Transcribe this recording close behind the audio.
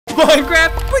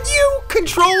Minecraft, but you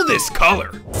control this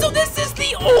color. So this is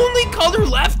the only color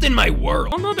left in my world.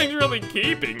 Well, nothing's really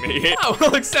keeping me. Oh,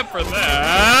 well, except for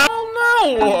that. Oh,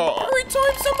 no. Every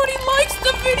time somebody likes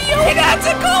the video, it adds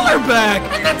a color back.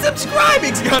 And then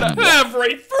subscribing's gotta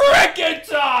Every frickin'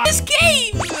 time. This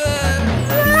game.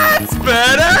 That's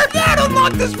better. That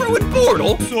unlocked this ruined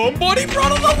portal. Somebody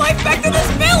brought all the life back to this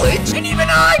village. And even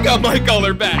I got my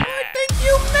color back. I think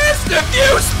you missed a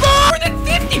few spots. More than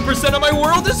 50% of my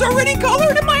world is already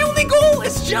colored, and my only goal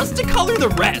is just to color the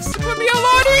rest. It would be a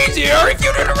lot easier if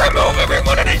you didn't remove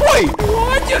everyone in it. Wait,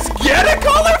 what? Just get a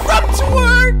color from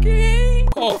twerking.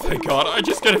 Oh, thank God, I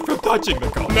just get it from touching the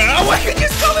color. Now I can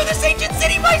just color this ancient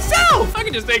city myself. I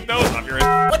can just take those off your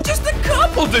head. With just a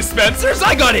couple dispensers,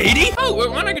 I got 80. Oh, well,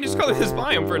 why not I can just color this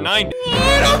biome for 90?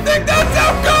 I don't think that's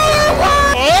how color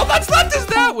works. All that's left is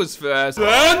that was fast.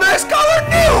 And this color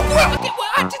new.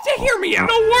 Well, just hear me out.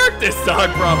 It'll work this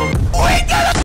time, probably. Wait,